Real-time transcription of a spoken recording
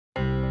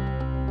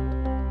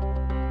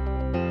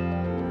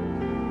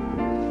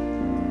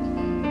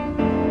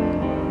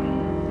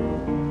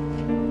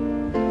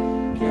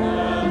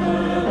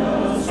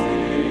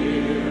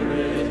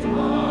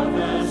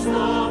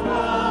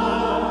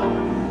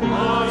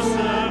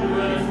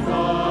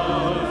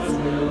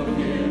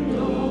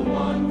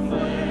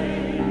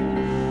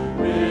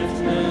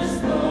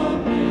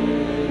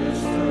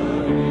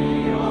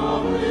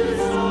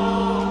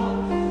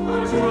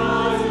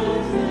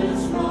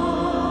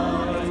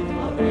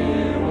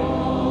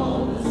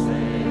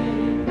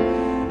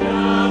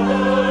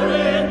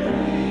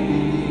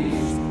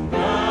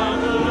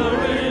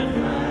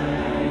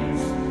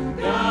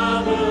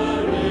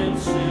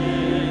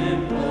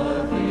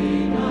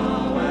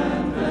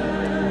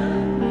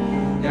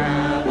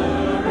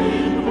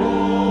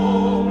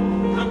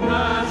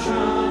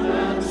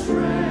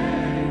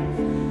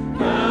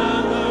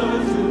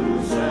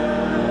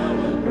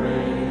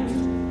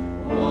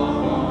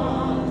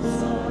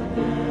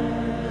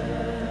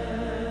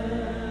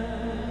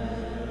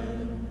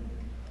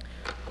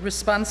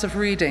Responsive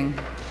reading.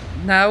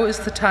 Now is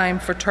the time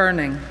for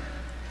turning.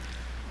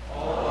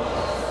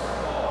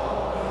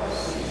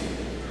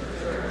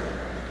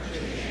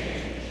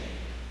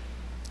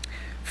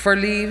 For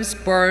leaves,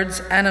 birds,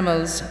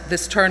 animals,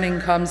 this turning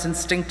comes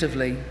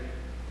instinctively.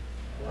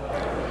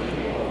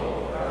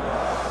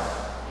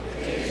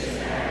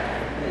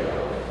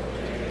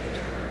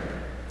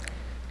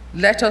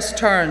 Let us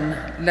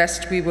turn,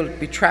 lest we will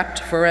be trapped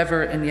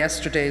forever in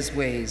yesterday's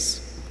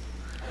ways.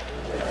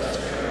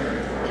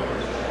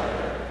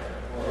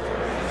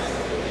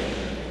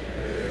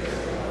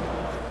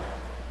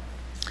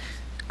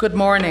 Good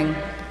morning.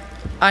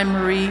 I'm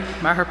Marie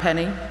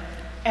Maher-Penny.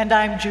 And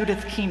I'm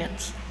Judith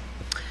Keenitz.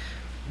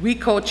 We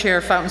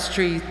co-chair Fountain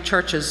Street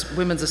Church's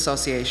Women's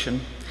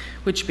Association,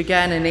 which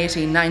began in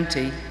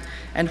 1890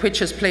 and which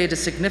has played a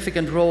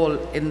significant role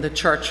in the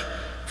church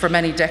for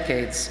many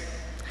decades.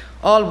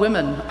 All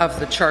women of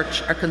the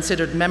church are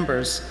considered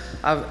members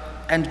of,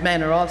 and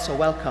men are also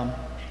welcome.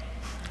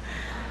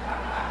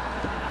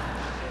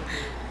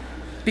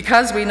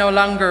 Because we no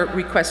longer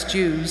request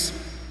dues,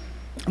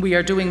 we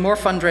are doing more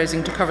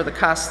fundraising to cover the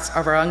costs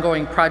of our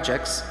ongoing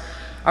projects,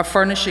 of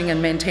furnishing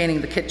and maintaining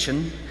the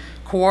kitchen,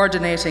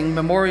 coordinating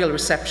memorial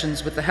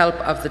receptions with the help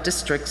of the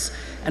districts,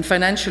 and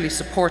financially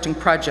supporting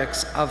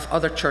projects of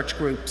other church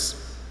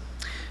groups.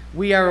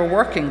 We are a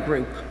working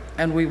group,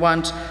 and we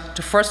want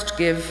to first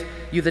give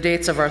you the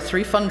dates of our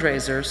 3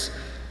 fundraisers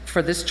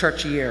for this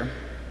church year.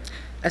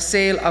 A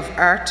sale of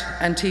art,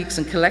 antiques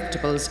and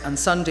collectibles on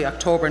Sunday,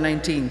 October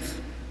 19th.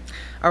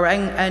 Our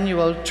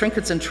annual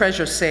Trinkets and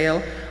Treasures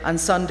sale on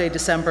Sunday,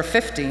 December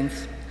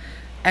 15th,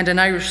 and an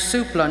Irish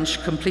soup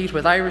lunch complete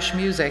with Irish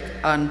music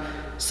on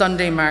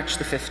Sunday, March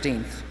the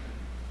 15th.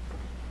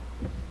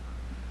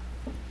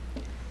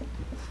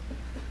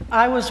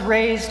 I was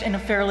raised in a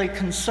fairly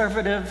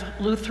conservative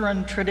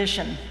Lutheran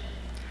tradition,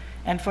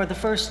 and for the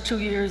first 2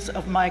 years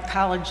of my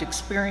college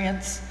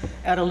experience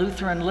at a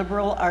Lutheran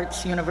liberal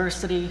arts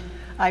university,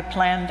 I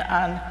planned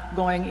on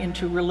going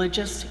into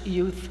religious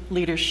youth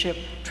leadership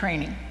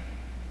training.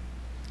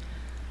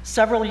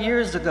 Several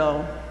years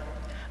ago,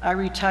 I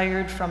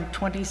retired from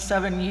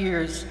 27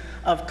 years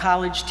of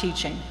college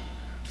teaching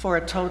for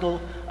a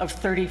total of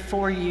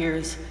 34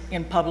 years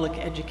in public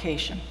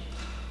education.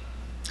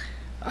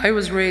 I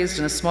was raised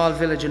in a small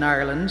village in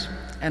Ireland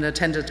and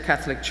attended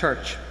Catholic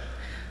church.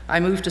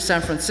 I moved to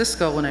San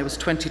Francisco when I was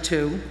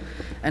 22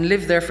 and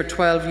lived there for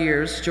 12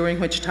 years, during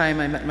which time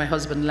I met my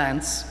husband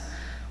Lance.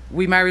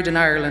 We married in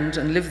Ireland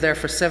and lived there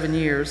for 7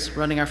 years,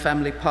 running our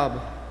family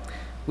pub.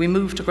 We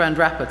moved to Grand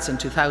Rapids in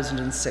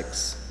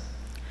 2006.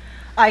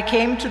 I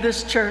came to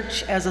this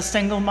church as a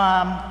single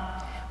mom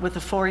with a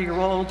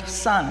 4-year-old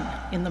son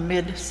in the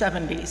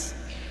mid-70s,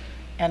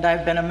 and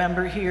I've been a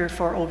member here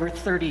for over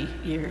 30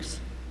 years.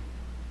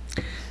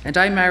 And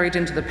I married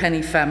into the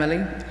Penny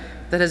family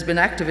that has been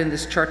active in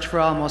this church for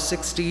almost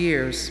 60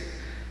 years.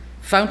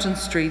 Fountain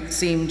Street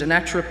seemed a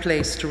natural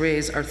place to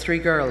raise our 3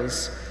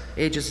 girls,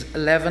 ages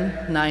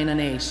 11, 9, and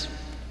 8.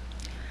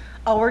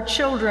 Our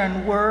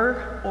children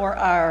were or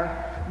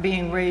are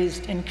being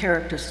raised in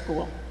character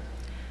school.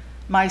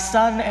 My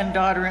son and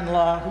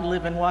daughter-in-law, who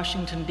live in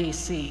Washington,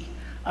 D.C.,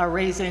 are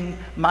raising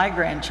my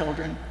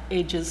grandchildren,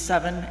 ages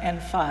 7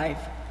 and 5,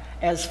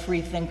 as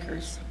free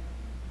thinkers.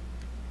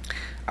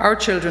 Our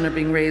children are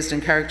being raised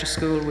in character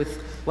school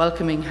with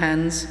welcoming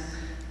hands,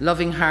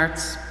 loving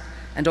hearts,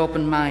 and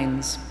open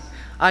minds.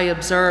 I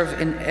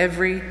observe in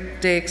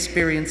everyday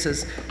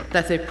experiences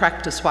that they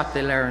practice what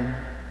they learn.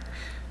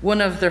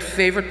 One of their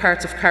favourite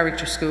parts of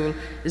character school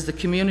is the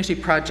community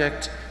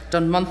project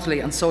done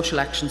monthly on Social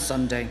Action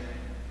Sunday.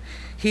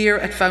 Here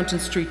at Fountain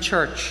Street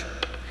Church,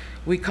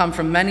 we come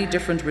from many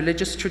different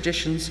religious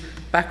traditions,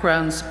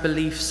 backgrounds,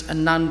 beliefs,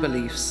 and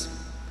non-beliefs.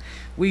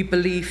 We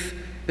believe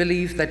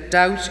that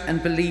doubt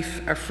and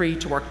belief are free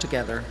to work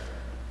together.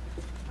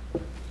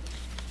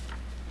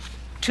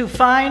 To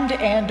find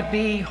and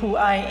be who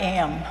I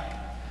am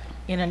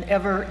in an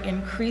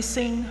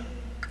ever-increasing,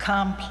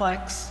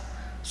 complex,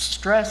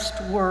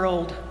 stressed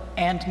world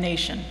and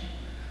nation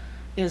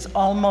is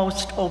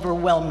almost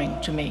overwhelming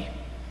to me.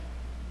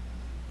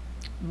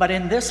 But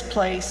in this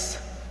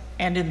place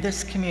and in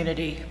this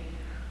community,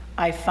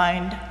 I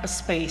find a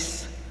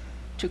space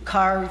to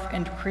carve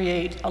and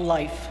create a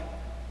life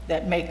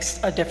that makes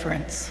a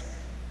difference.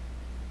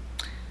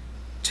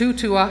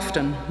 Too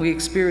often, we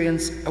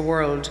experience a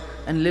world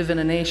and live in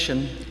a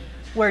nation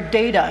where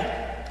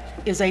data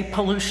is a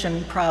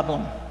pollution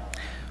problem,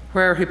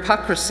 where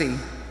hypocrisy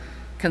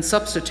can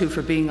substitute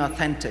for being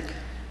authentic,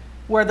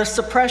 where the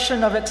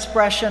suppression of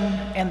expression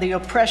and the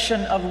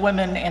oppression of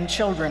women and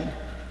children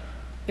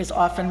is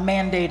often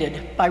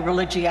mandated by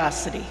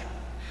religiosity,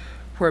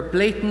 where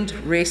blatant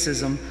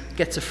racism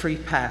gets a free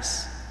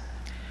pass,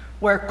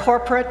 where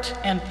corporate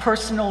and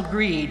personal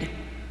greed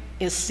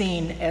is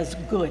seen as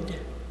good,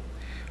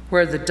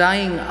 where the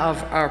dying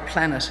of our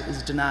planet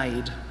is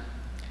denied,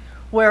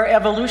 where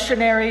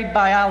evolutionary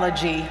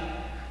biology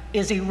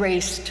is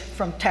erased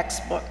from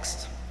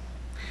textbooks,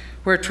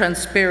 where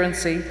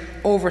transparency,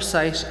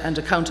 oversight, and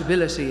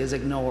accountability is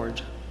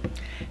ignored,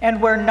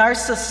 and where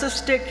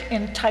narcissistic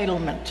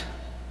entitlement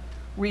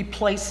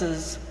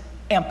replaces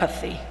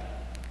empathy.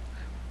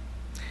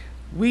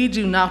 We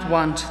do not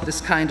want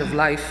this kind of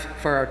life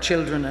for our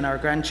children and our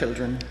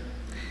grandchildren.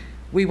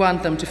 We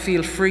want them to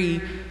feel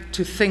free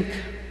to think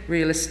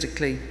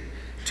realistically,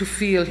 to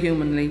feel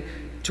humanly,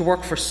 to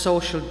work for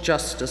social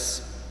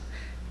justice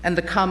and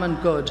the common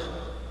good,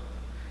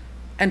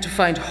 and to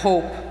find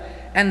hope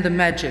and the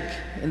magic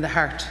in the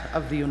heart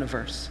of the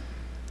universe.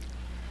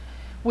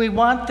 We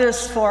want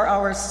this for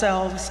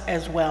ourselves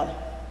as well.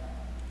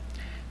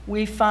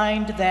 We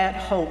find that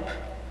hope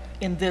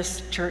in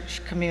this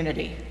church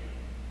community,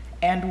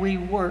 and we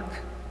work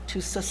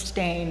to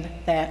sustain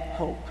that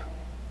hope.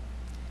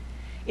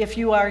 If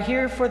you are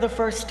here for the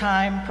first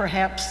time,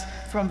 perhaps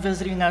from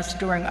visiting us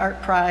during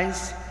Art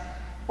Prize,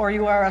 or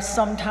you are a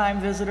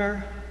sometime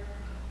visitor,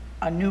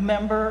 a new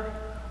member,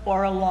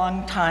 or a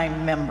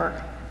long-time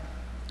member,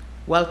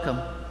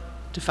 welcome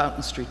to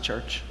Fountain Street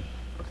Church.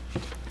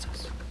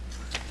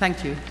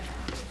 Thank you.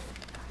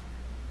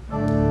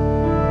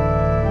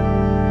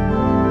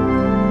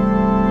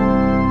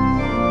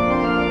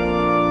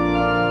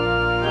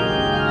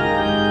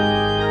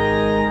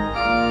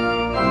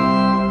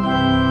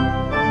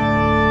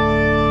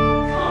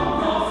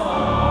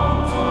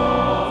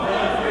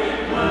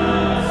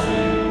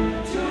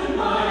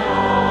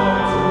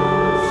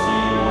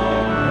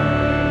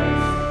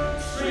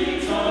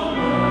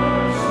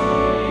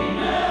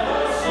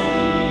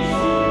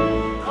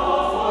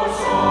 For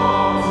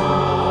songs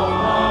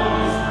of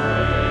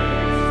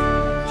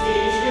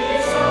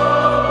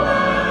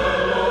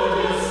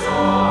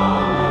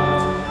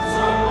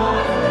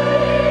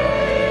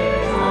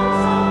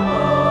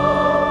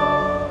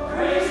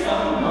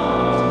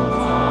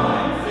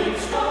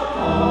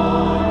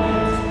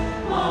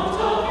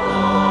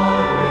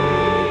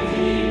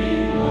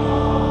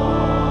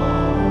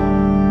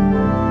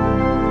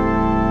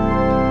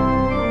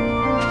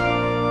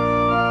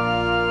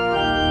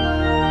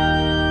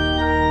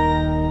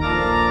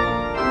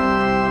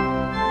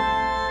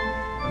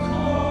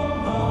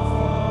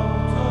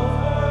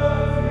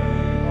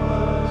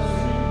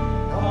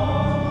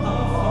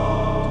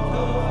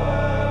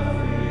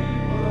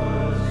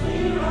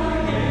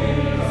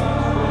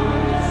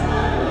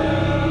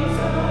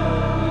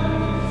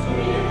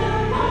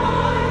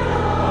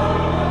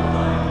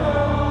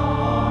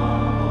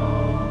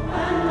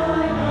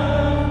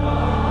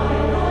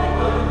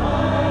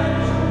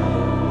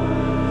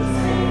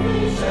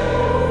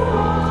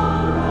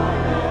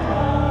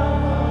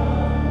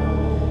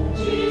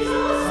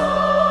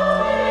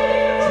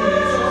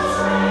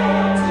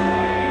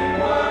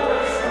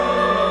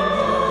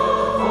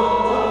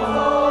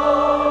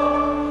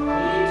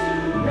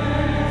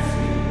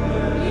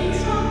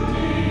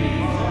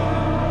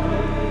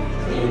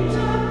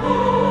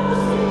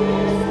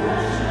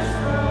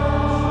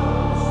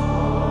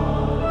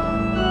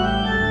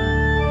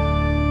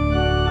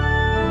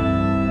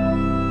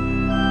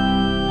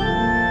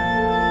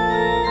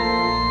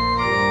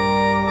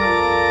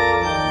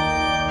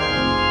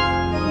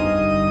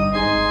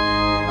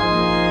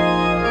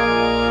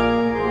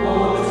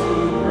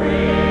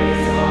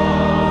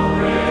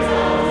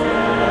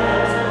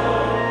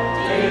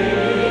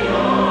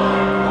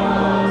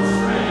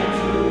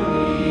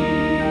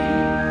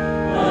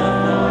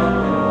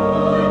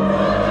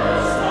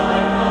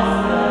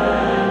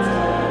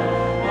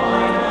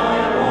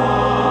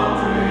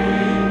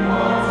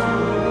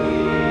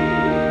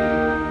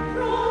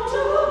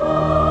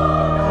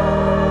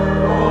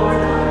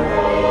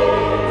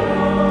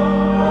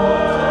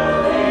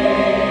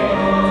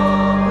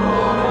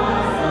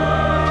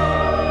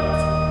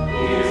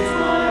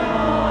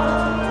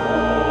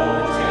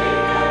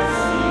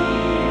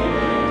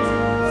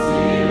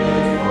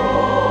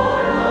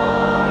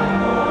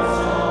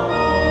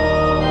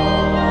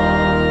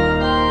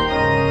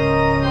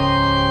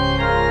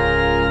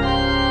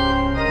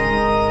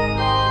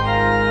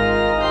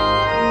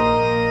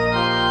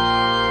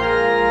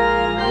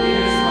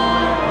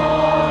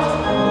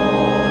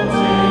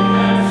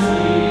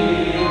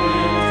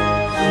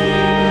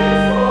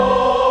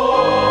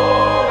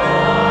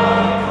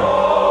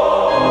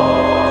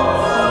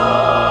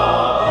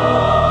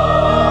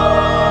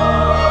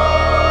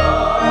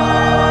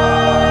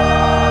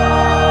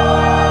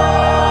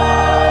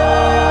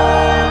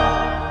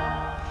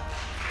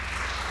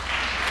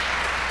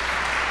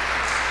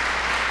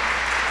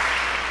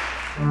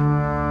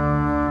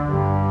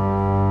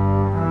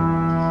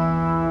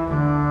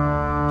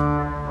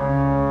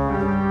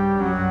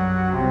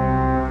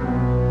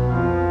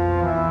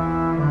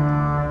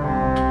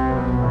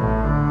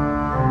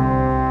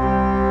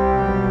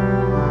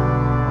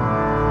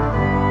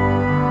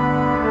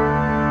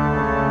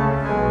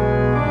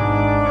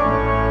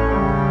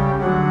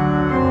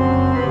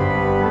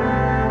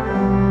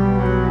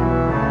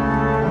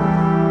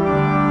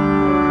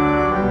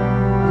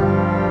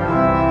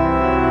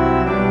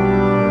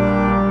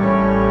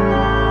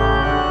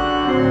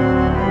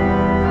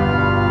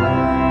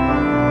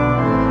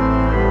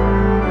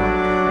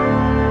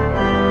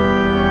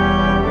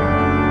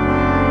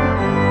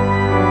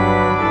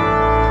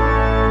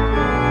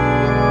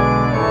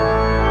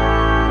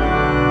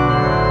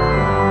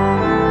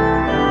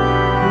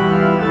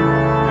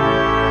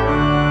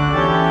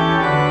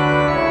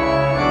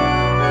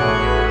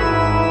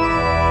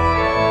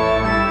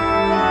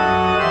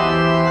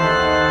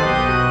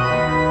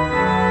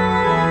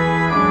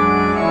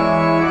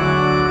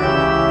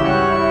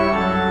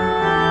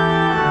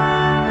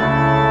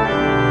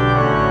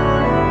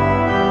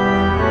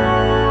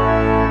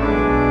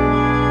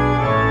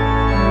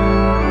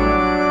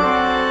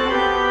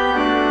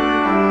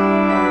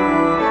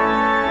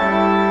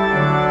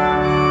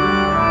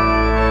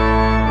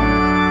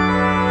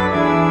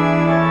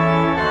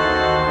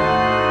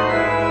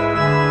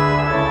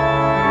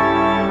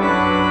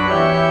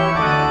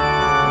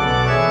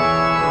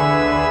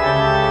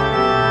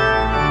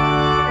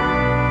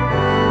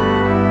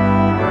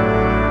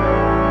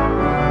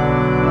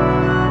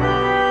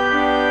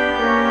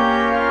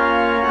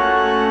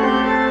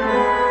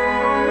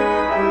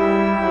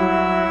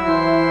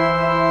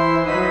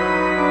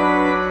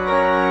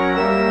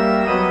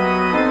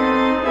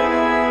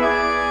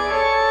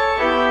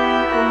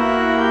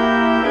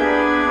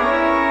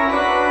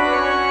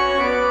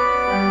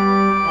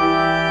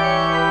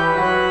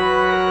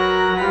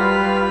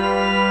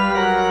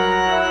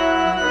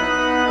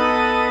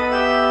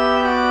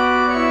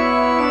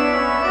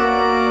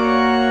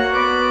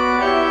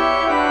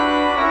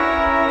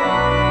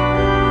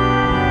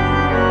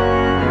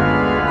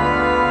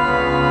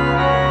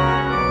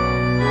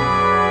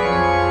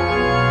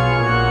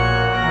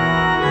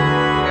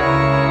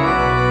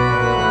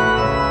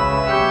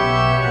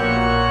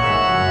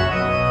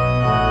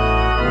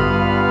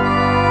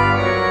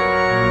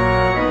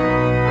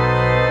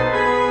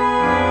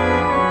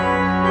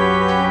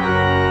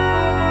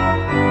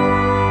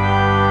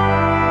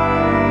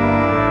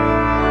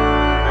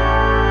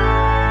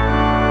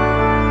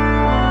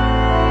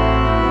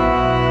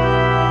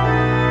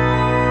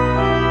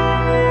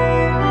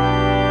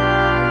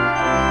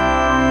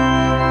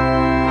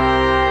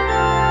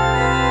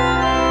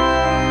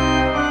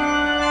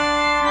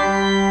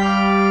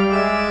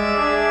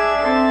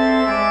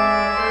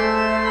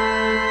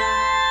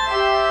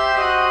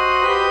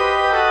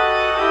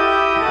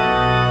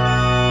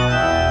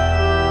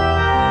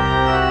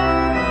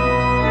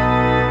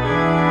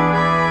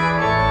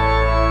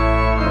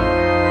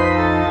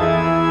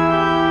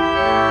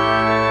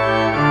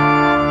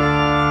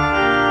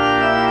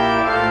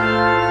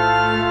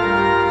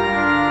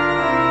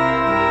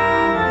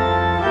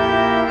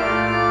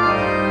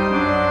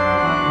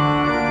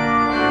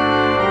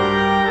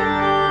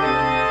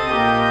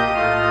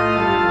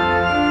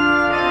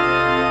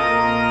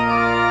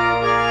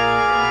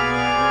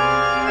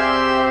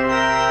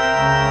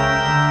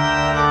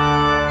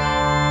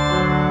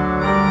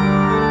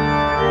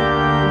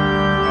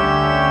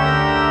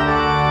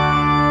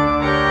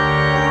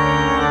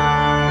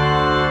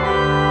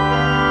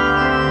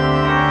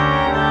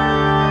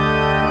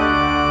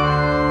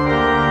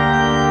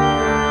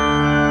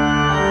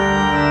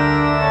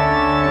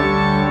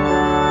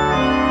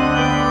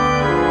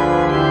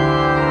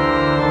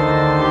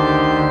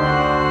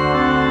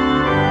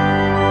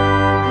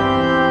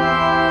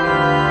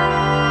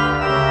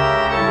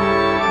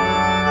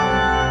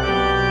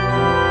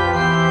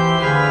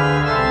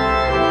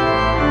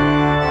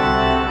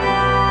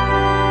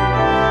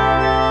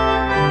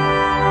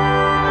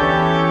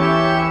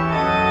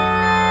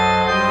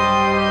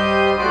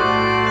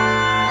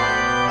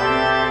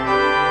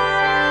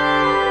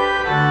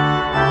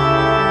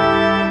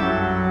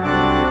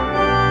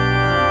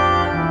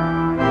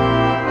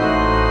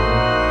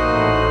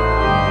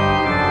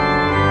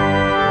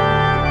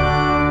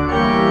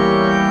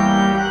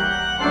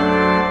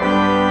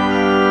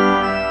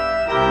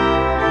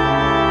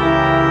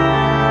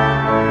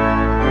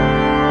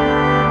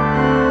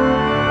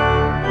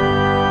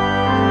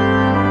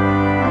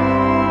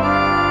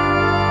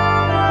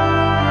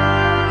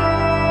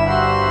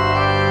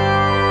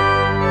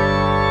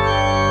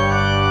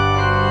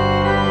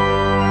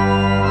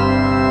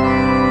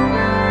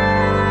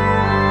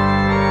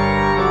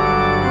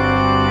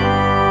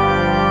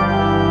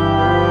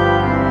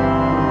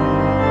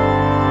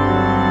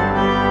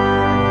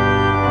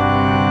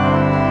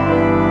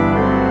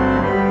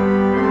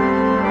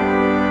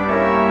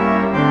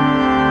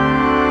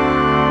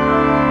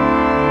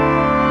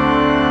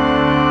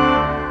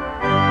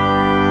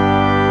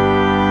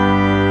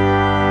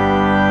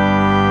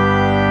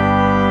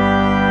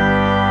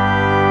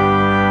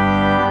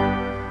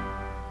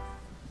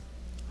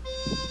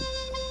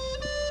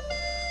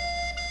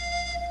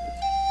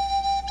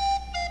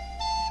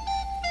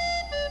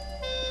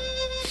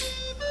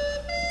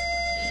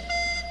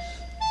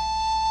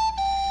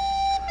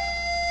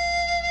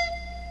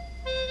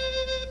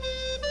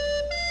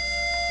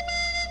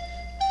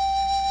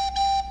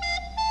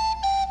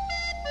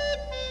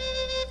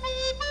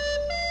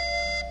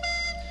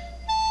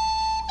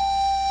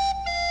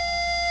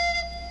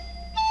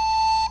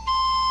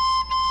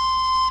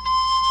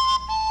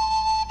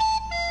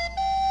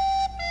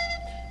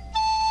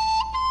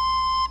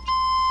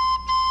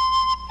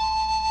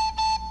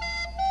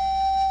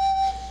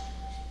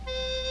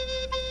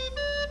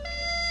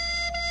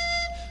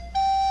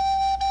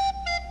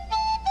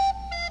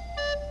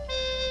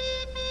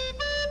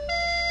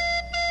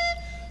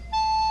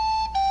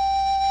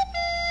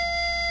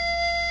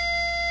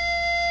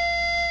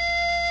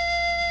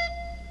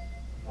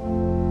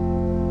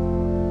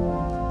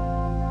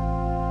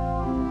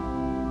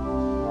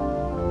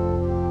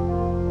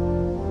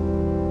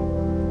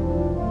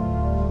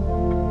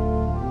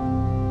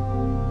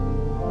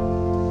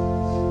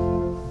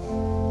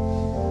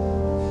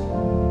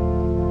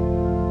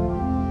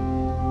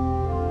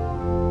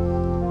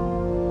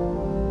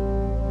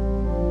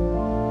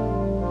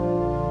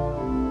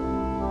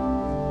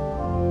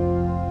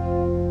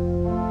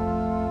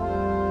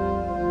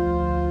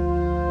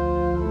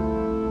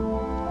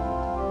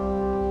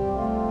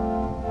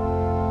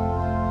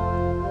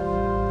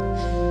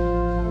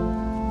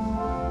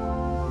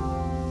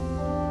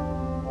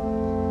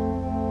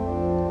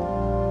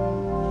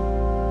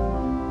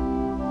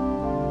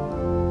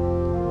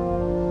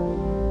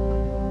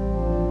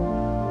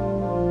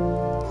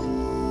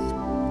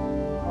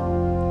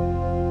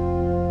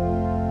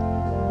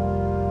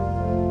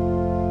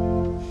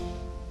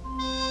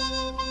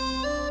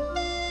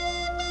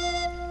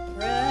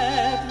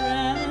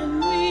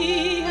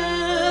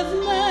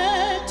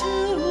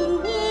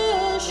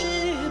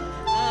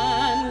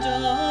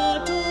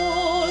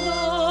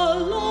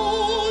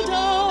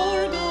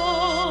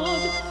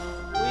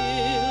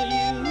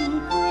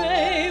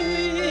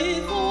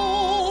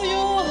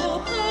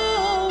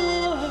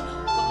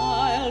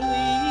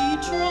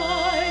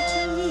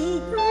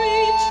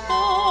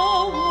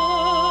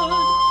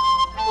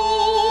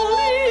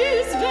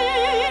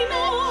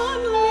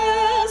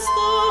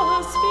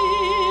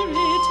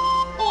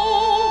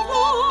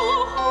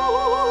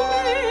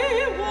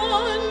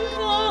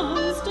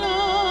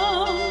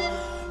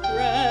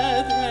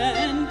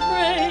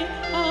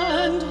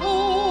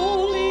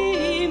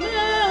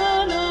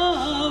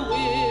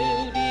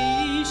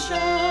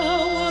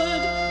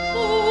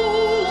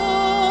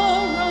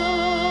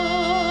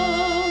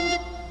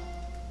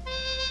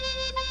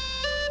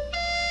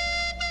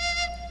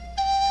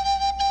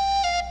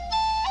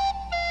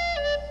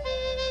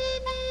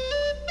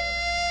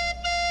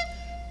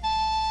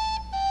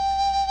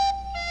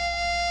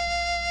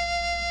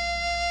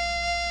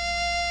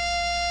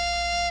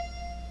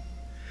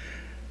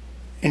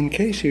In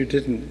case you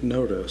didn't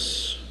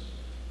notice,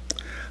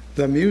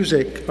 the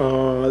music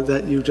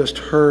that you just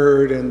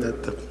heard and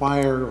that the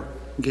choir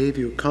gave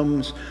you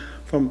comes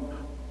from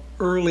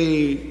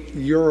early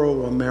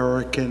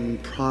Euro-American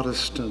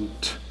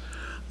Protestant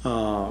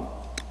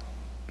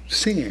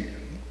singing.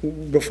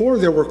 Before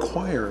there were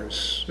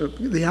choirs,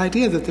 the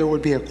idea that there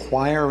would be a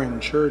choir in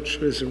church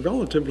is a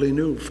relatively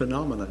new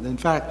phenomenon. In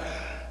fact,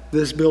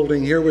 this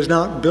building here was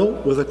not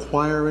built with a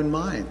choir in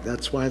mind.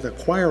 That's why the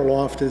choir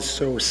loft is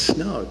so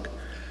snug.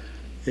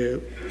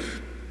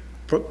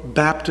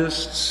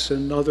 Baptists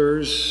and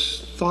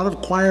others thought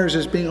of choirs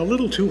as being a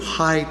little too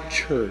high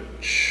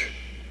church.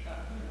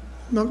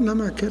 No, I'm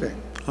not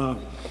kidding.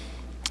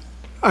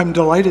 I'm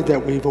delighted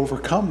that we've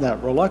overcome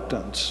that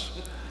reluctance.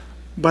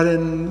 But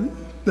in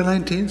the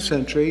 19th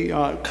century,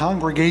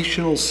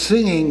 congregational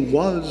singing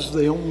was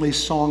the only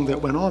song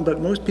that went on,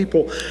 but most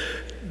people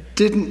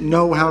didn't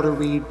know how to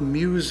read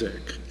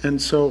music.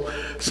 And so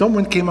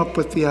someone came up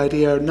with the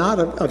idea not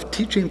of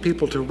teaching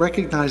people to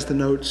recognize the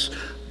notes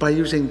by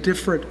using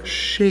different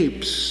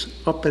shapes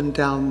up and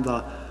down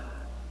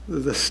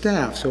the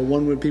staff. So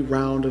one would be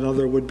round,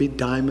 another would be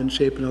diamond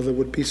shaped, another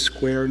would be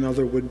square,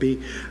 another would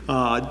be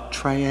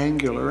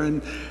triangular.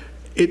 And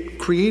it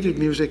created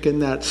music in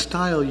that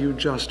style you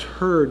just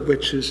heard,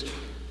 which is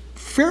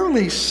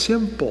fairly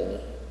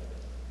simple.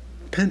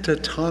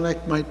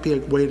 Pentatonic might be a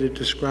way to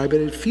describe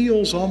it. It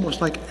feels almost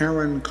like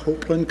Aaron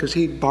Copland, because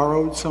he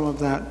borrowed some of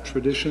that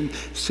tradition.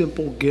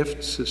 Simple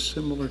Gifts is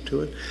similar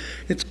to it.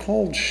 It's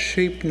called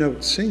shape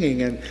note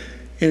singing, and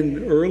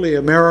in early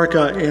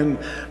America in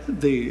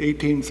the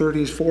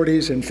 1830s,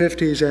 40s, and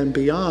 50s and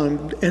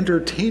beyond,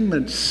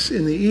 entertainments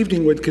in the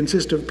evening would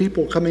consist of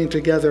people coming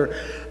together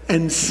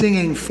and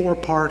singing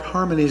four-part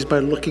harmonies by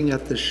looking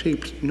at the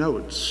shaped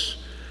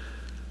notes.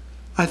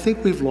 I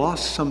think we've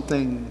lost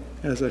something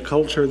as a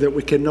culture that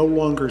we can no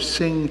longer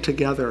sing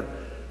together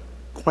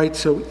quite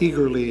so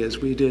eagerly as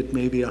we did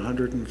maybe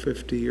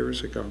 150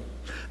 years ago.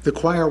 The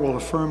choir will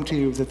affirm to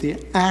you that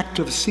the act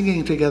of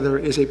singing together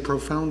is a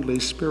profoundly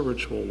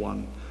spiritual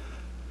one.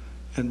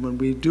 And when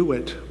we do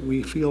it,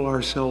 we feel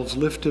ourselves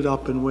lifted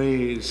up in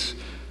ways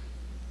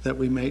that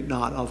we may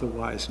not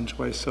otherwise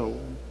enjoy. So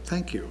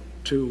thank you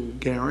to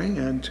Gary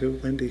and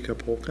to Wendy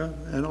Kapolka,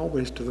 and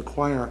always to the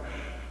choir,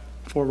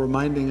 for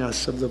reminding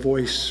us of the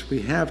voice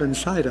we have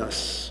inside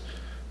us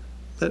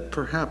that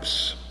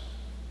perhaps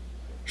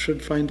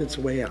should find its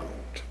way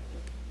out.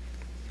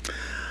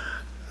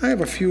 I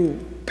have a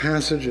few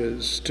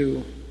passages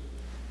to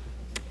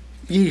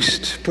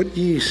put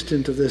yeast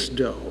into this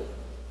dough.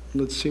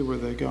 Let's see where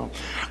they go.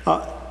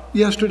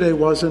 Yesterday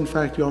was, in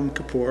fact, Yom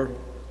Kippur,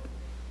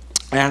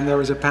 and there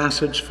is a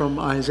passage from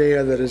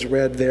Isaiah that is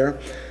read there.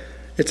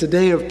 It's a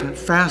day of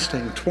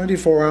fasting,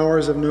 24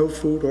 hours of no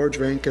food or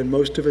drink, and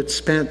most of it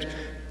spent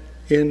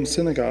in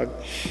synagogue.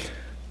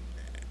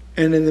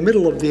 And in the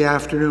middle of the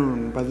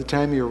afternoon, by the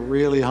time you're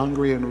really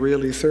hungry and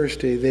really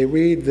thirsty, they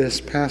read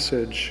this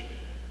passage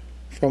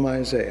from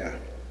Isaiah.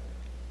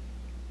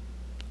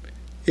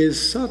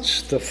 Is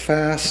such the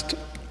fast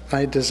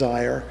I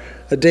desire,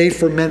 a day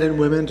for men and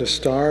women to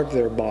starve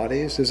their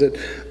bodies? Is it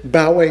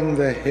bowing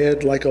the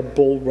head like a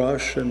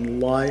bulrush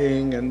and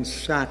lying in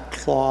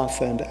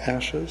sackcloth and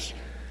ashes?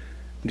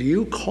 Do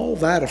you call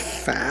that a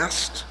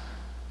fast?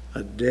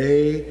 A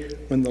day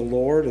when the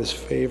Lord is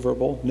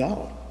favorable?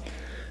 No.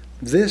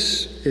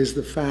 This is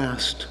the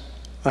fast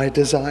I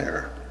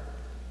desire,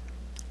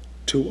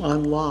 to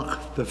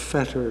unlock the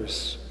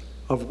fetters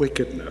of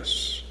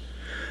wickedness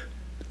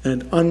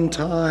and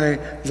untie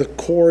the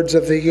cords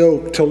of the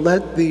yoke, to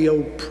let the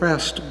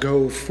oppressed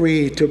go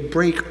free, to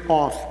break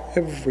off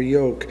every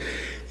yoke.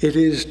 It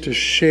is to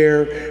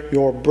share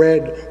your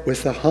bread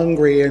with the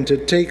hungry and to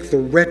take the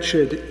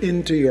wretched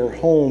into your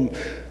home.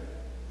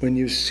 When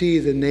you see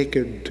the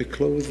naked, to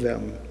clothe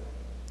them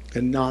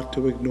and not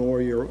to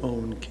ignore your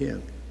own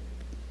kin.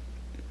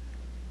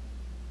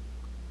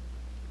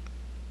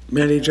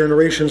 Many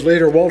generations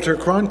later, Walter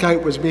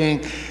Cronkite was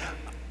being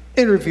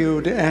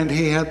interviewed, and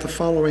he had the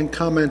following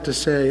comment to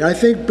say: I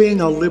think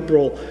being a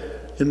liberal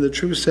in the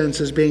true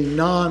sense is being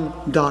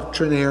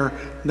non-doctrinaire,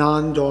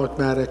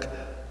 non-dogmatic,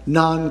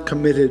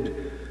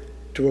 non-committed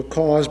to a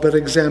cause, but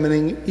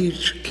examining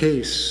each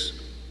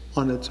case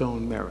on its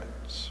own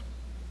merits.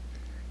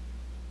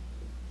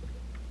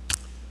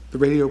 The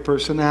radio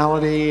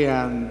personality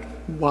and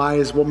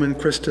wise woman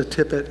Krista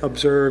Tippett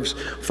observes,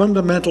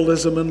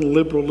 fundamentalism and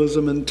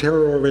liberalism and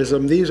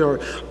terrorism, these are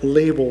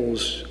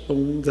labels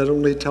that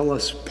only tell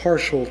us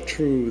partial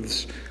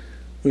truths.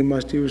 We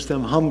must use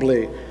them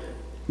humbly,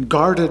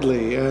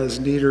 guardedly, as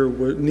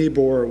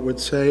Niebuhr would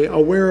say,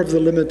 aware of the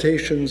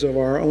limitations of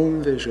our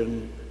own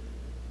vision.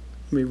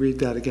 Let me read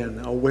that again.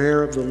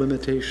 Aware of the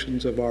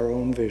limitations of our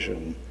own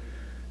vision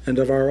and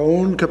of our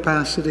own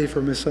capacity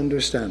for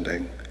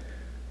misunderstanding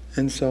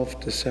and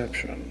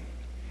self-deception.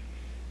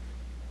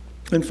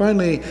 And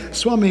finally,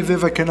 Swami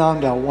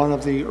Vivekananda, one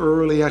of the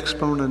early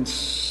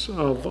exponents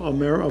of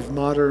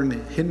modern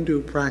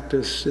Hindu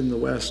practice in the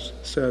West,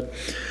 said,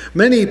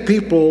 "Many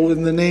people,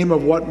 in the name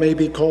of what may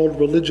be called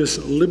religious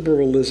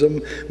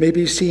liberalism, may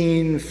be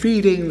seen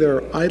feeding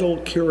their idle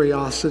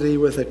curiosity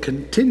with a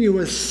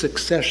continuous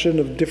succession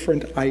of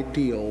different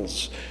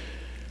ideals.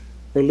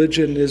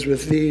 Religion is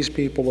with these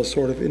people a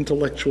sort of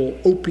intellectual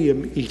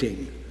opium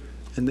eating,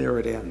 and there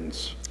it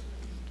ends."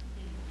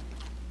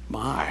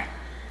 My.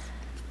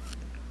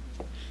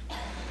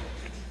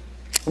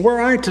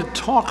 Were I to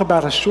talk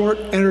about a short,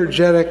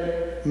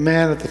 energetic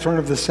man at the turn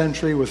of the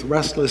century with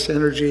restless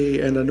energy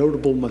and a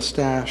notable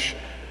mustache,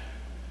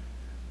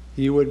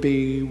 you would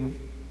be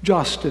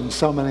just in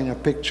summoning a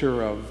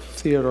picture of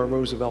Theodore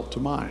Roosevelt to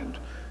mind.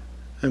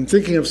 I'm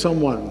thinking of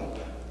someone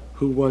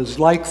who was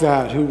like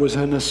that, who was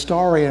an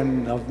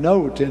historian of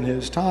note in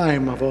his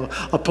time, of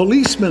a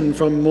policeman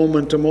from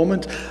moment to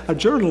moment, a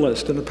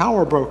journalist and a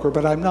power broker,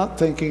 but I'm not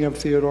thinking of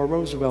Theodore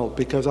Roosevelt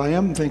because I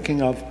am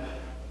thinking of,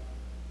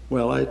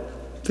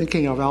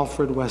 thinking of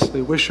Alfred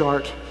Wesley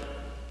Wishart,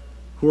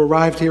 who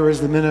arrived here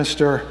as the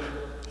minister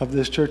of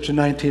this church in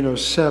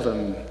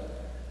 1907.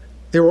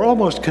 They were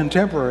almost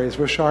contemporaries.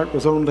 Wishart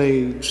was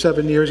only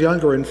 7 years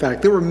younger, in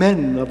fact. They were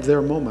men of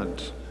their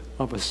moment,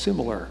 of a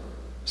similar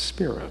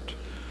spirit.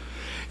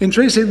 In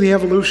tracing the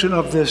evolution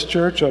of this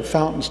church, of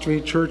Fountain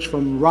Street Church,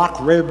 from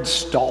rock-ribbed,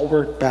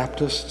 stalwart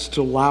Baptists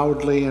to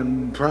loudly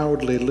and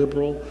proudly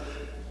liberal,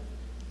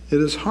 it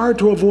is hard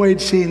to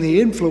avoid seeing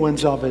the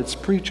influence of its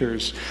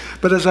preachers.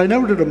 But as I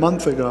noted a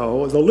month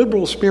ago, the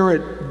liberal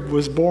spirit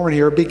was born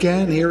here,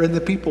 began here in the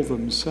people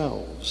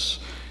themselves,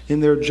 in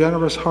their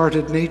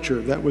generous-hearted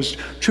nature that was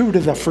true to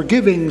the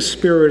forgiving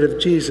spirit of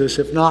Jesus,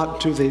 if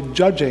not to the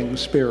judging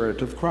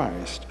spirit of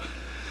Christ.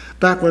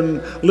 Back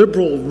when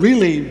liberal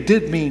really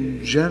did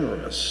mean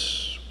generous,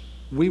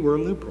 we were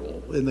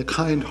liberal in the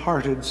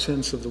kind-hearted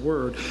sense of the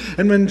word.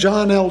 And when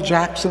John L.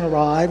 Jackson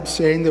arrived,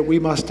 saying that we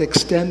must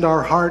extend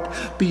our heart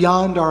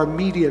beyond our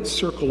immediate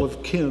circle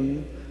of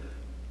kin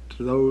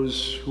to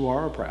those who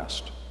are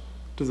oppressed,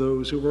 to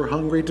those who were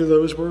hungry, to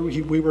those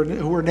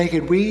who were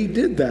naked, we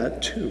did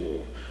that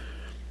too.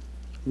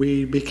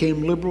 We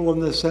became liberal in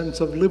the sense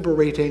of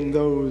liberating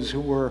those who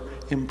were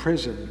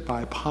imprisoned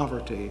by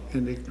poverty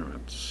and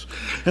ignorance.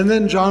 And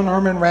then John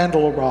Herman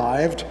Randall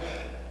arrived,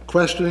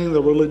 questioning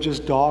the religious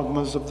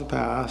dogmas of the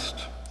past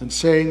and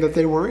saying that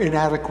they were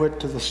inadequate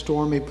to the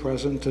stormy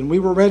present, and we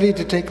were ready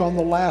to take on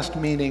the last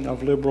meaning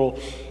of liberal,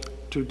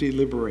 to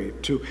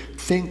deliberate, to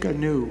think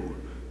anew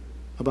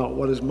about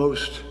what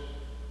most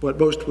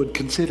would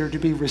consider to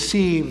be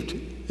received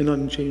in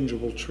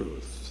unchangeable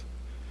truth.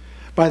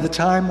 By the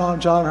time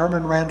John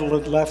Herman Randall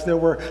had left, there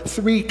were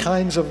three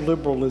kinds of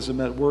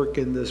liberalism at work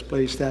in this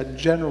place: that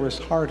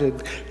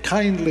generous-hearted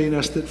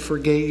kindliness that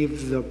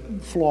forgave the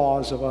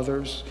flaws of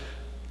others,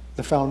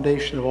 the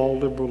foundation of all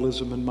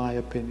liberalism, in my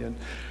opinion.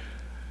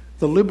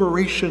 The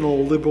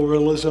liberational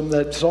liberalism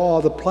that saw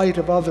the plight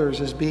of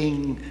others as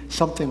being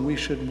something we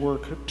should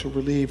work to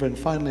relieve. And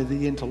finally,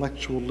 the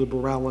intellectual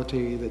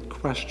liberality that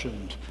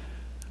questioned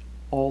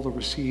all the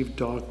received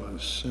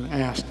dogmas and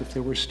asked if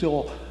they were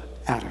still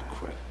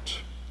adequate.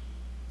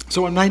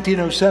 So in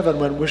 1907,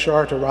 when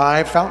Wishart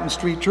arrived, Fountain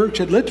Street Church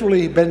had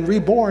literally been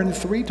reborn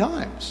 3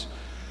 times.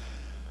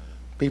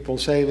 People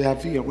say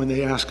that, when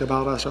they ask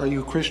about us, "Are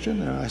you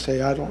Christian?" And I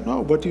say, "I don't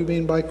know. What do you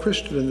mean by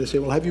Christian?" And they say,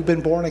 "Well, have you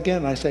been born again?"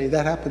 And I say,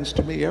 "That happens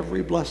to me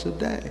every blessed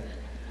day."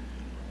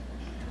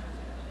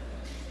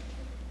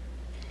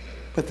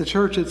 But the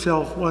church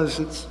itself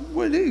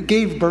it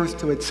gave birth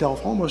to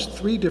itself almost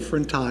 3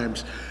 different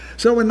times.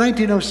 So in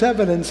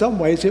 1907, in some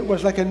ways, it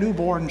was like a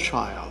newborn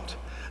child,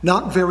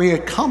 not very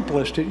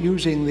accomplished at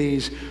using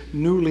these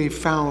newly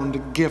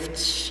found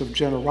gifts of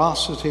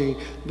generosity,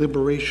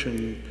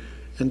 liberation,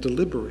 and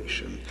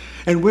deliberation.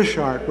 And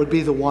Wishart would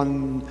be the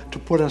one to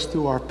put us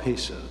through our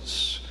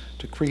paces,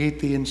 to create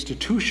the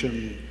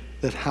institution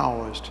that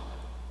housed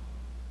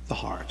the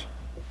heart.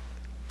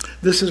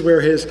 This is where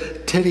his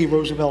Teddy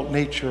Roosevelt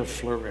nature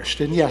flourished.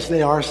 And yes,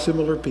 they are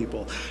similar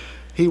people.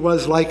 He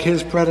was, like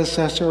his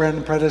predecessor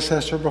and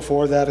predecessor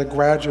before that, a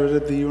graduate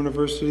of the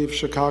University of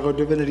Chicago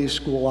Divinity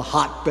School, a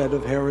hotbed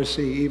of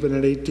heresy even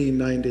in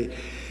 1890.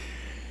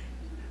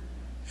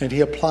 And he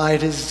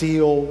applied his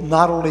zeal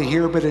not only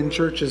here but in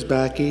churches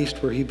back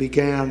east where he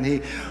began.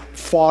 He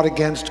fought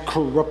against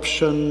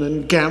corruption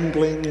and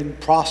gambling and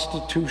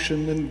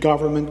prostitution and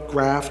government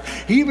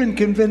graft. He even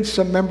convinced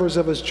some members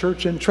of his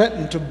church in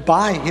Trenton to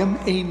buy him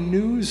a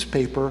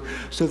newspaper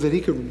so that he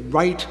could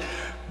write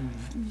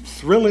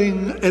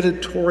thrilling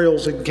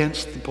editorials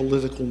against the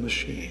political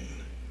machine.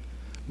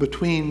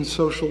 Between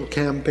social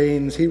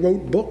campaigns, he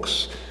wrote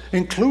books,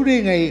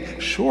 including a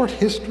short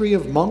history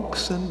of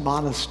monks and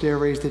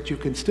monasteries that you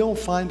can still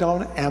find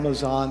on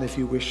Amazon if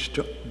you wish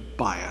to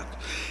buy it.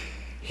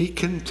 He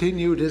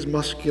continued his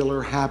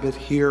muscular habit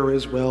here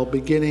as well,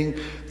 beginning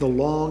the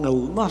long,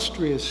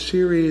 illustrious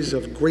series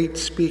of great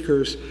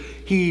speakers.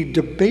 He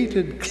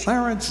debated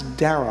Clarence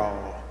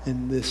Darrow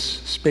in this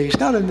space,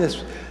 not in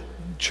this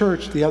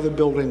church, the other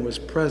building was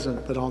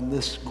present, but on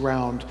this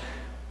ground.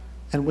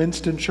 And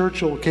Winston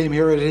Churchill came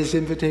here at his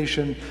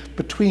invitation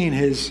between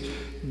his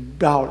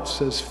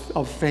bouts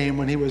of fame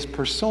when he was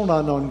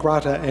persona non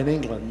grata in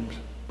England,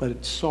 but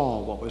it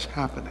saw what was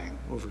happening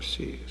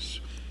overseas.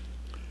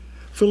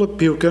 Philip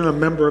Buchan, a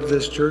member of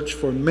this church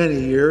for many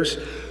years,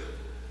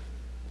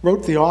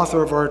 wrote the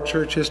author of our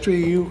church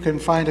history. You can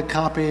find a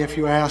copy, if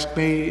you ask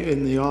me,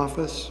 in the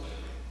office.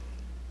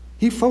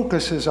 He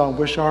focuses on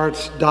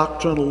Wishart's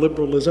doctrinal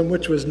liberalism,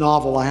 which was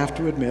novel, I have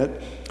to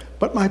admit.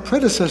 But my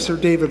predecessor,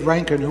 David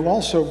Rankin, who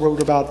also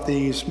wrote about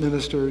these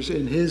ministers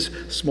in his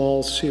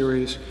small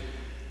series,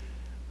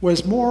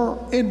 was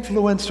more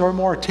influenced or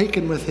more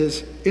taken with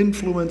his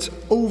influence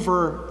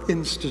over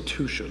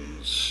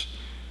institutions.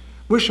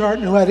 Wishart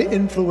knew how to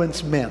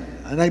influence men,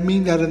 and I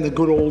mean that in the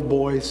good old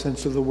boy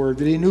sense of the word,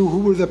 that he knew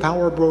who the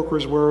power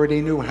brokers were and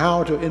he knew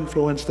how to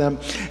influence them,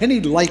 and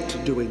he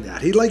liked doing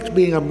that. He liked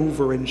being a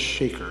mover and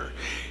shaker.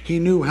 He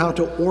knew how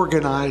to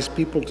organize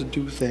people to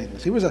do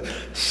things. He was a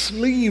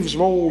sleeves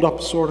rolled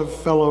up sort of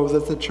fellow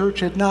that the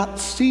church had not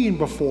seen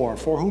before,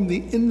 for whom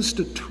the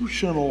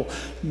institutional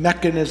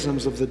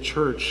mechanisms of the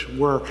church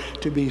were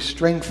to be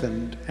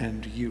strengthened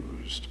and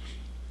used.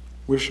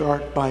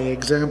 Wishart, by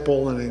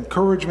example and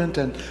encouragement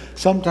and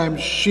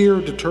sometimes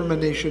sheer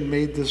determination,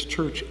 made this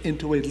church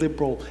into a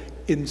liberal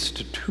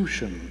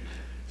institution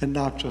and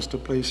not just a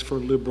place for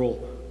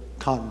liberal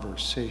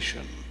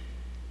conversation.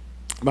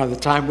 By the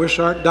time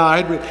Wishart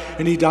died,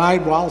 and he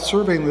died while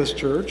serving this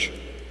church,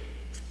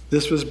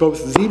 this was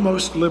both the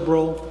most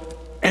liberal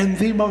and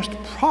the most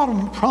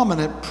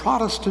prominent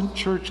Protestant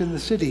church in the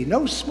city.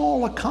 No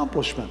small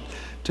accomplishment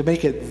to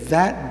make it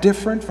that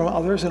different from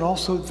others and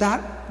also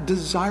that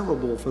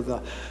desirable for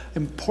the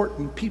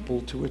important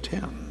people to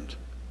attend.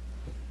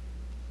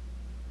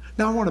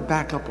 Now I want to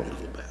back up a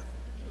little bit.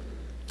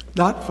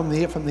 Not from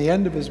the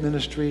end of his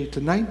ministry to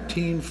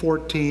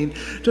 1914,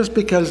 just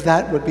because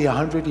that would be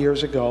 100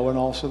 years ago and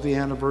also the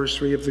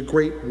anniversary of the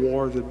Great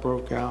War that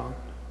broke out.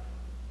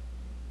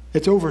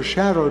 It's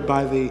overshadowed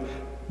by the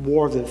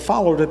war that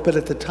followed it, but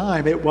at the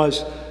time it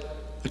was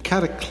a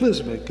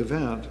cataclysmic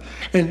event.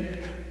 And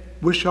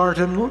Wishart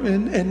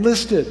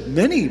enlisted,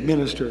 many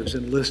ministers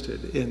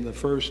enlisted in the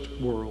First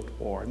World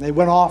War. And they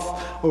went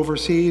off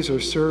overseas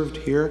or served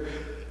here,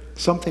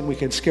 something we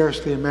can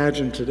scarcely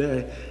imagine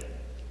today.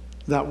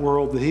 That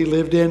world that he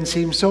lived in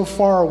seems so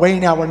far away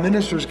now. When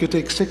ministers could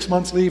take 6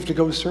 months leave to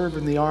go serve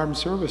in the armed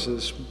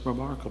services,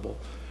 remarkable.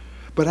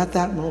 But at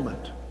that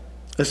moment,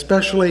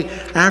 especially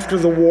after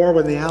the war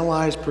when the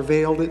Allies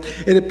prevailed,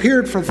 it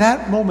appeared for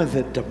that moment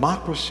that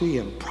democracy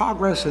and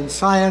progress and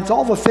science,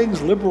 all the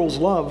things liberals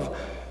love,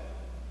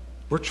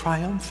 were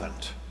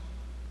triumphant.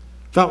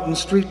 Fountain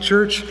Street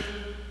Church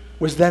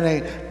was then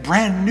a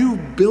brand new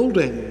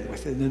building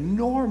with an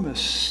enormous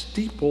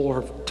steeple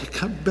or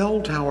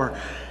bell tower.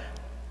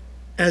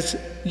 As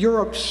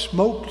Europe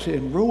smoked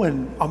in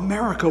ruin,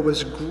 America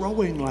was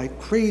growing like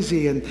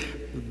crazy, and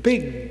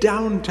big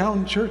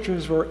downtown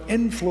churches were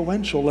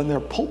influential and their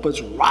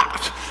pulpits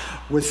rocked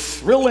with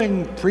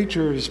thrilling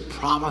preachers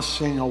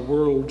promising a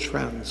world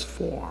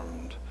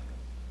transformed.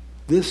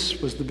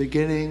 This was the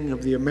beginning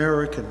of the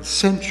American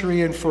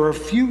century, and for a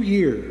few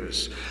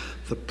years,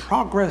 the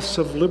progress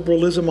of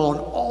liberalism on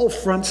all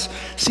fronts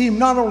seemed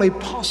not only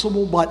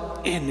possible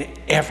but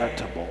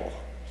inevitable.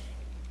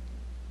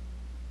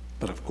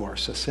 But of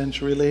course, a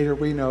century later,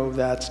 we know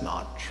that's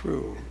not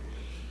true.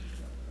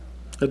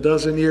 A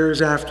dozen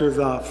years after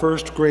the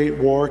First Great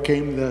War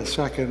came the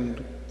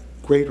Second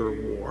Greater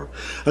War.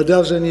 A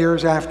dozen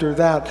years after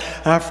that,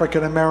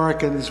 African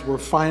Americans were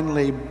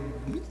finally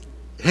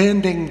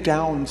handing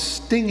down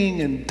stinging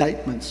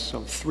indictments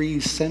of 3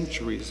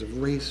 centuries of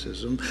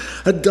racism.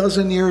 A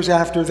dozen years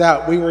after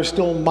that, we were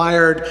still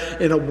mired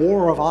in a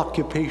war of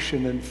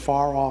occupation in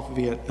far-off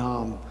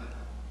Vietnam.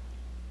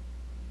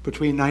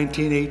 Between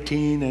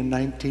 1918 and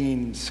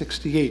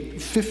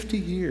 1968, 50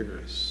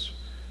 years,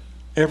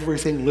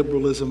 everything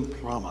liberalism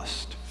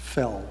promised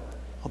fell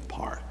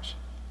apart.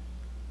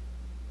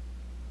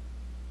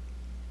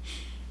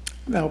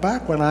 Now,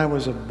 back when I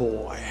was a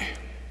boy,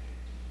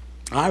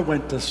 I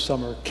went to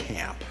summer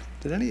camp.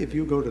 Did any of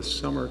you go to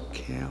summer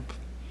camp?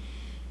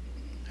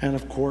 And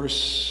of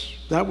course,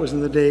 that was in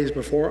the days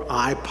before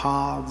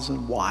iPods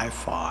and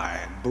Wi-Fi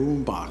and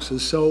boom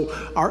boxes. So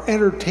our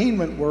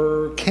entertainment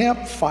were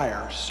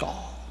campfire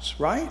songs,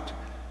 right?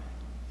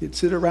 You'd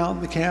sit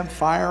around the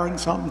campfire and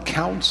some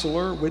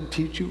counselor would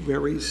teach you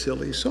very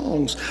silly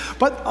songs.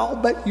 But I'll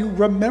bet you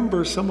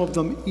remember some of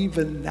them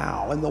even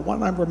now. And the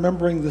one I'm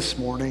remembering this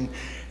morning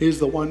is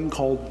the one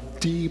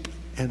called Deep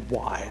and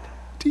Wide.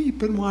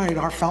 Deep and wide,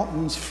 our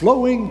fountains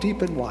flowing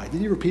deep and wide.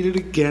 Then you repeat it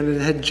again, and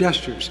it had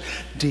gestures.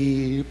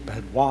 Deep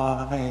and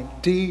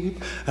wide,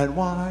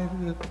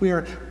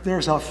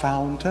 there's a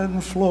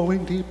fountain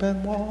flowing deep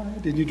and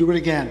wide. And you do it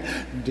again.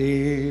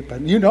 Deep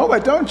and, you know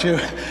it, don't you?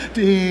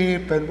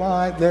 Deep and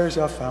wide, there's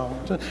a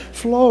fountain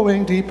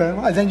flowing deep and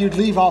wide. Then you'd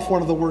leave off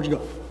one of the words, you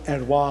go,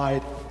 and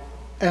wide.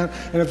 And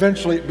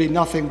eventually it'd be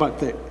nothing but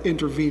the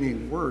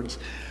intervening words.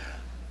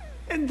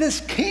 And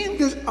this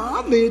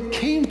oddly, it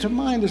came to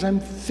mind as I'm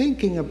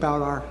thinking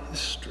about our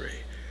history.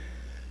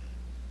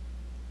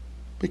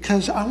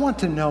 Because I want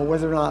to know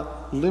whether or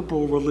not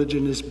liberal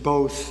religion is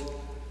both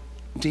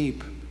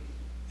deep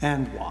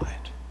and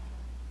wide.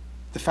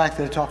 The fact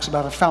that it talks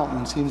about a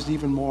fountain seems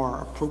even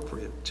more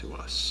appropriate to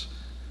us.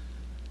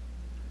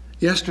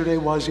 Yesterday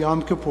was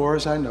Yom Kippur,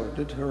 as I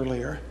noted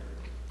earlier,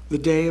 the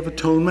Day of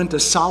Atonement, a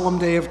solemn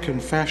day of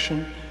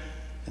confession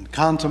and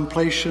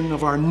contemplation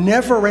of our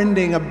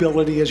never-ending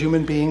ability as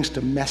human beings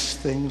to mess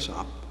things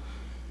up.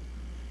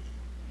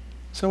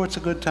 So it's a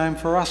good time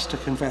for us to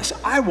confess.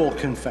 I will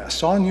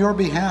confess on your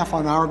behalf,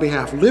 on our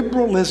behalf.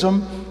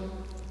 Liberalism,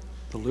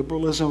 the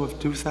liberalism of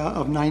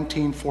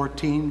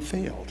 1914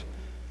 failed.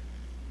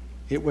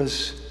 It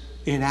was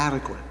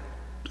inadequate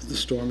to the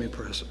stormy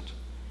present.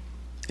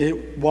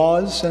 It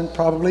was, and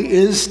probably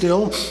is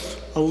still,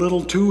 a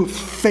little too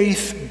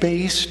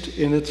faith-based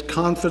in its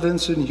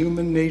confidence in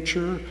human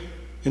nature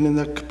and in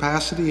the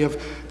capacity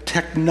of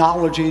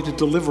technology to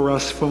deliver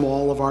us from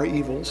all of our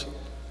evils.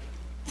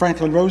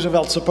 Franklin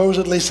Roosevelt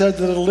supposedly said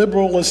that a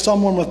liberal is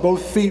someone with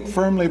both feet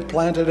firmly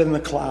planted in the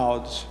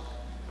clouds.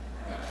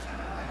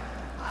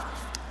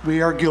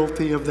 We are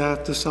guilty of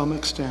that to some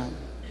extent,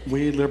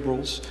 we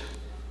liberals.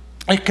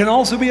 It can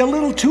also be a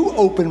little too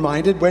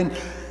open-minded when,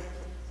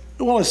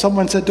 well, as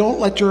someone said,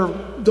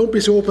 don't be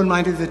so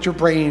open-minded that your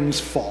brains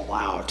fall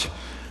out.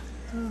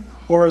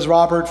 Or as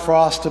Robert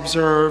Frost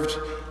observed,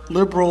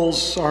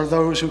 liberals are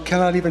those who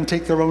cannot even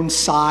take their own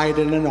side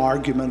in an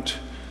argument.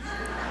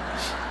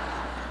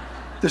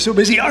 They're so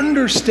busy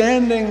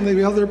understanding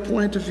the other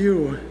point of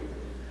view.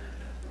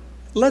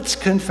 Let's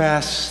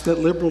confess that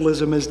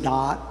liberalism is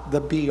not the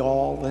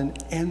be-all and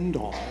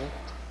end-all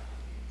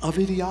of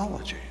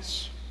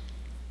ideologies.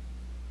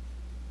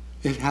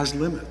 It has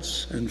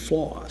limits and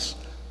flaws,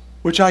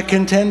 which I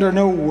contend are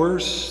no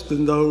worse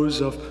than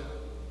those of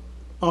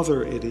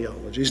other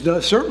ideologies.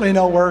 Certainly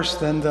no worse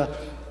than the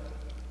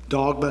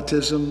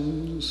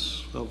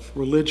dogmatisms of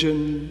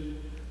religion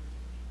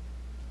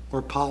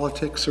or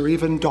politics or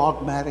even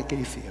dogmatic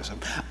atheism.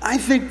 I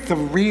think the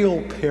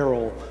real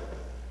peril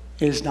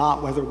is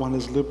not whether one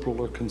is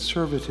liberal or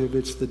conservative,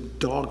 it's the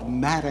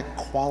dogmatic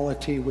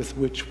quality with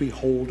which we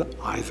hold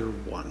either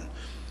one.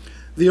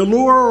 The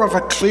allure of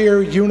a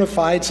clear,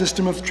 unified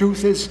system of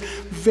truth is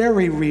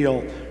very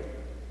real.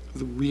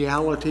 The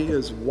reality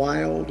is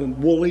wild and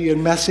woolly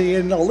and messy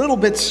and a little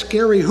bit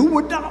scary. Who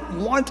would not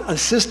want a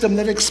system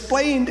that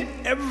explained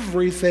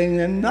everything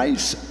in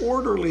nice,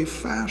 orderly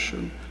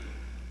fashion?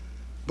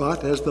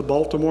 But as the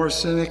Baltimore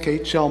cynic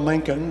H.L.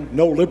 Mencken,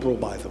 no liberal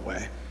by the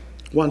way,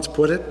 once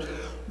put it,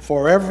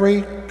 for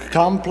every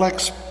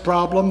complex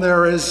problem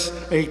there is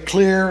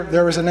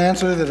an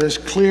answer that is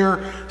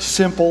clear,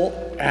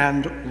 simple,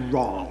 and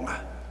wrong.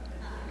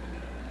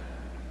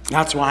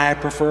 That's why I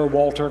prefer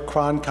Walter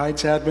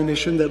Cronkite's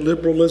admonition that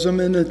liberalism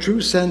in a true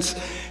sense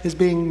is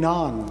being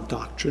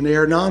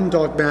non-doctrinaire,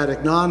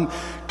 non-dogmatic,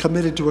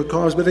 non-committed to a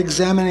cause, but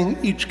examining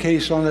each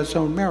case on its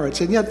own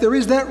merits. And yet there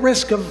is that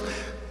risk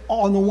of,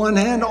 on the one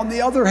hand, on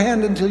the other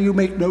hand, until you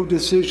make no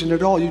decision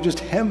at all, you just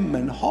hem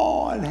and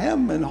haw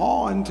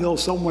until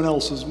someone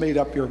else has made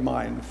up your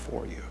mind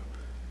for you.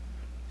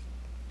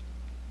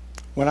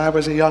 When I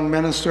was a young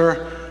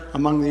minister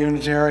among the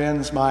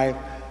Unitarians, my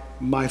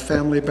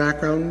family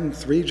background,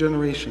 3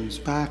 generations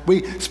back,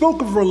 we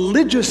spoke of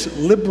religious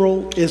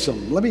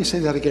liberalism. Let me say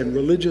that again,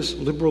 religious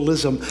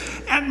liberalism.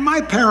 And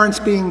my parents,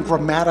 being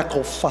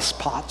grammatical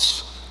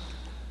fusspots,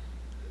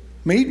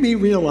 made me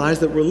realize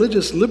that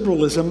religious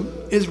liberalism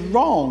is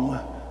wrong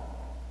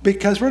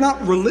because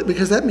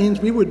because that means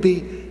we would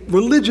be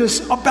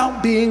religious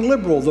about being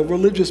liberal, the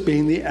religious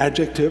being the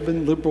adjective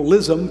and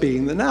liberalism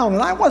being the noun.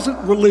 And I wasn't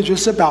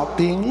religious about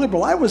being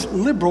liberal. I was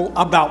liberal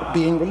about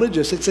being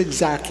religious. It's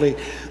exactly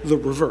the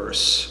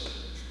reverse.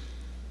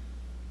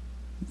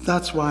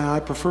 That's why I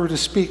prefer to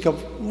speak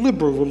of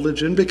liberal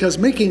religion, because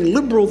making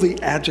liberal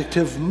the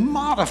adjective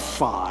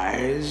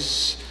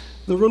modifies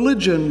the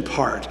religion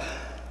part.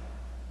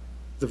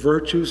 The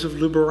virtues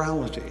of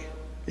liberality,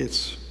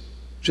 its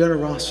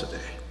generosity,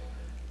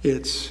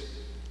 its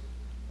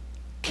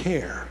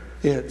care,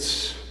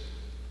 its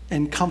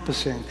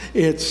encompassing,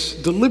 its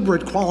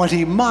deliberate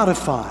quality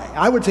modify,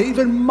 I would say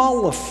even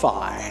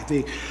mollify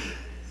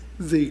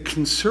the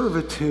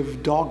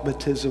conservative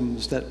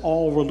dogmatisms that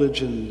all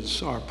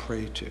religions are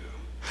prey to.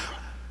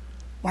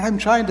 What I'm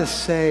trying to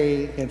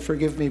say, and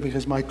forgive me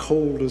because my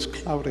cold is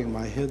clouding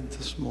my head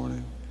this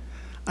morning,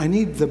 I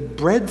need the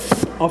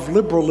breadth of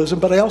liberalism,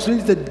 but I also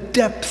need the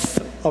depth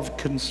of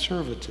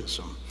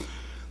conservatism,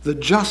 the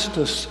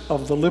justice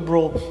of the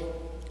liberal,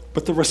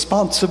 but the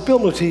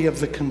responsibility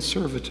of the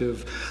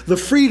conservative, the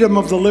freedom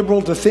of the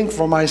liberal to think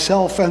for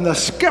myself, and the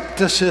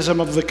skepticism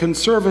of the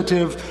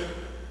conservative,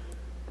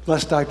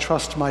 lest I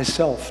trust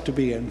myself to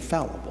be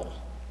infallible.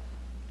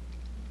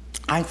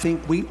 I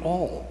think we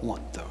all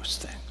want those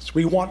things.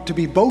 We want to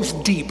be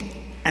both deep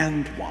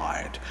and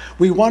wide.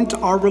 We want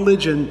our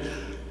religion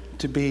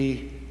to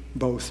be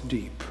both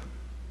deep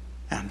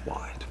and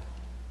wide.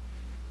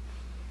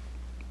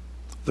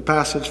 The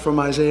passage from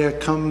Isaiah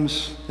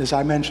comes, as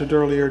I mentioned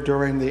earlier,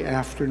 during the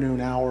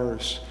afternoon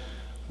hours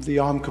of the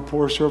Yom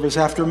Kippur service,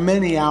 after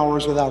many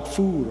hours without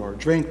food or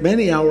drink,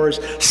 many hours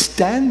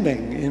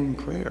standing in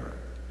prayer.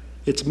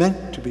 It's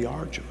meant to be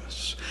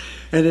arduous.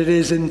 And it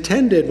is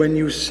intended, when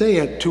you say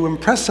it, to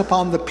impress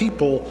upon the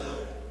people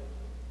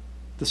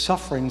the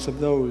sufferings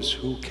of those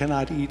who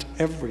cannot eat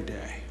every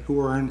day, who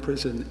are in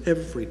prison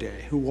every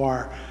day, who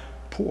are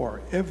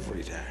poor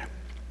every day,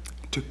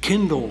 to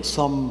kindle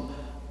some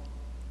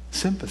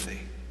sympathy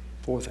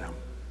for them.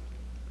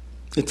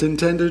 It's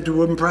intended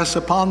to impress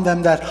upon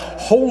them that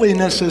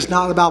holiness is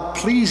not about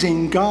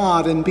pleasing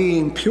God and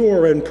being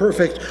pure and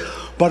perfect,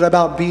 but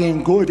about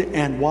being good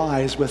and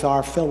wise with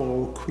our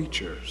fellow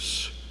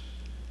creatures.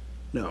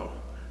 No,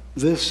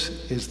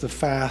 this is the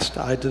fast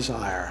I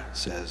desire,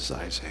 says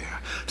Isaiah,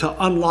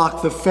 to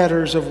unlock the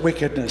fetters of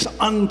wickedness,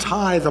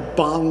 untie the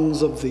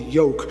bonds of the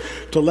yoke,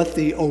 to let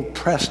the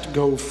oppressed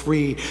go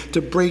free,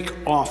 to break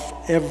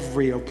off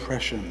every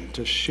oppression,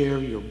 to share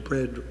your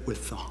bread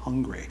with the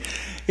hungry.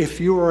 If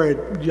you are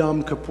at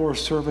Yom Kippur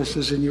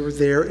services and you're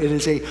there, it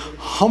is a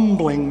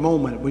humbling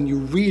moment when you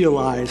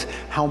realize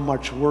how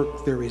much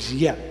work there is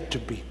yet to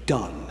be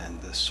done in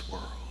this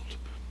world.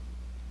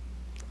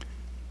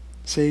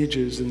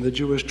 Sages in the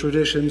Jewish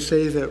tradition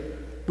say that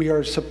we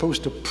are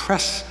supposed to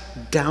press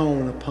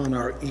down upon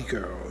our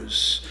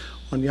egos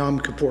on Yom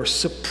Kippur,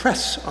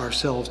 suppress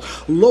ourselves,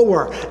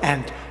 lower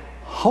and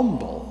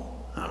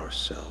humble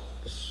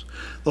ourselves.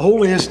 The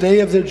holiest day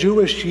of the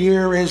Jewish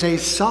year is a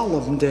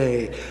solemn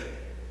day,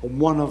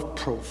 one of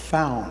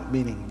profound,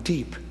 meaning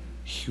deep,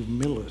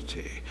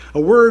 humility,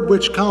 a word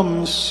which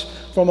comes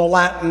from a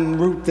Latin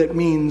root that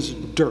means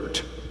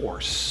dirt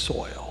or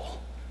soil.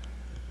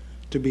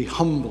 To be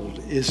humbled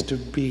is to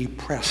be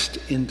pressed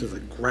into the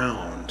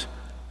ground.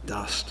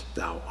 Dust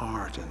thou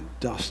art, and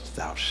dust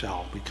thou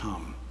shalt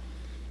become.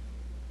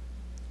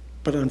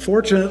 But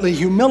unfortunately,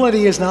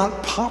 humility is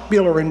not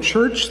popular in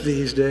church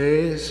these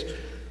days.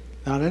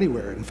 Not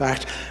anywhere. In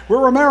fact,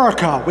 we're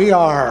America. We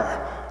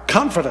are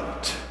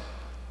confident.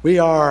 We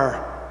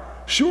are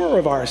sure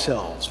of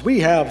ourselves.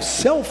 We have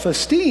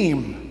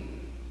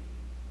self-esteem.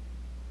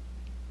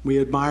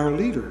 We admire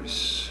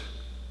leaders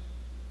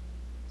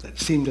that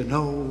seem to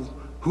know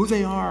who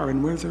they are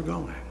and where they're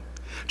going.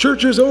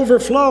 Churches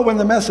overflow when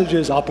the message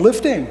is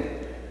uplifting,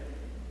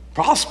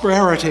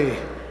 prosperity,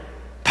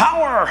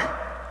 power,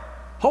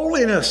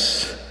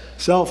 holiness.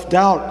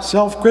 Self-doubt,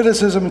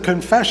 self-criticism,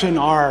 confession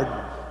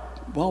are,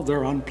 well,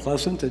 they're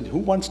unpleasant, and who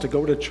wants to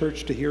go to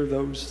church to hear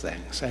those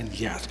things? And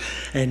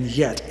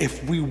yet,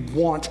 if we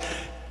want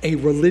a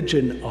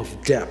religion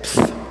of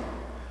depth,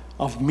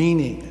 of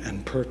meaning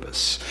and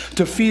purpose,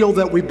 to feel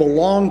that we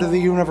belong to the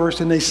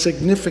universe in a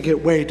significant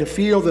way, to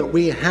feel that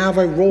we have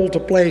a role to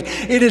play,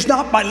 it is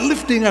not by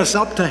lifting us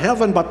up to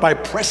heaven, but by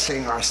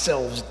pressing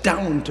ourselves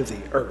down to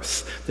the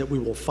earth that we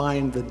will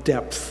find the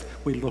depth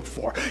we look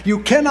for.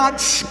 You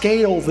cannot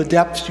scale the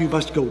depths, you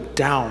must go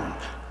down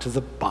to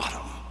the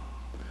bottom.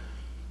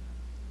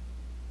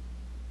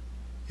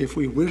 If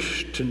we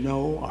wish to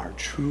know our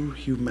true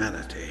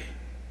humanity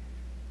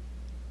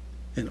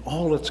in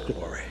all its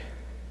glory,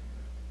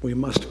 we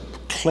must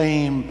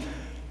claim,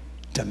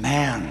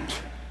 demand,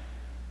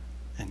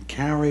 and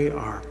carry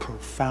our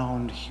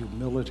profound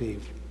humility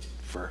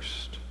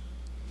first.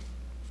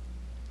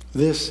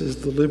 This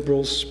is the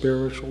liberal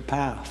spiritual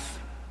path.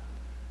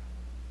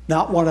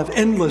 Not one of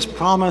endless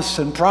promise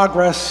and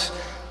progress,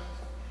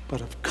 but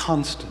of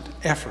constant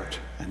effort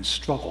and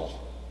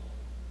struggle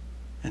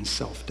and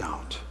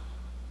self-doubt.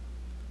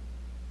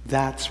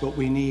 That's what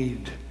we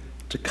need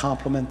to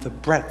complement the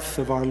breadth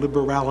of our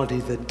liberality,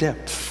 the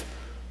depth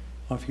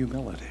of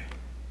humility.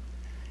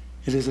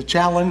 It is a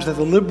challenge that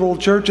the liberal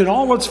church in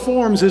all its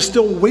forms is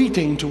still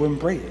waiting to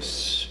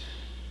embrace.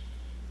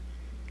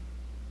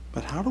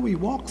 But how do we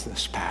walk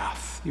this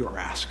path, you're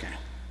asking?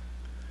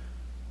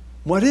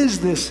 What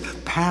is this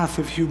path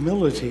of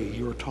humility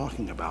you're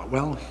talking about?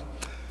 Well,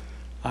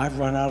 I've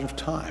run out of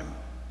time.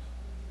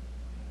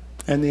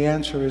 And the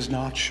answer is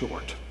not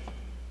short.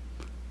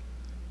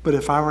 But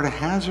if I were to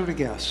hazard a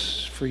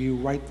guess for you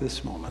right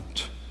this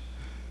moment,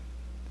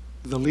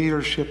 the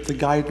leadership, the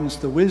guidance,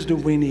 the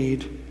wisdom we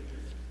need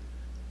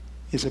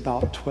is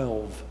about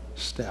 12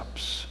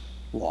 steps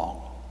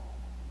long.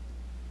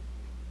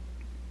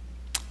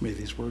 May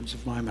these words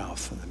of my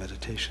mouth and the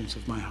meditations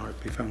of my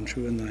heart be found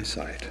true in thy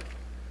sight,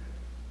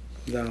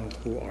 thou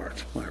who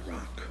art my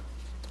rock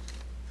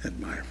and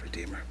my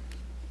Redeemer.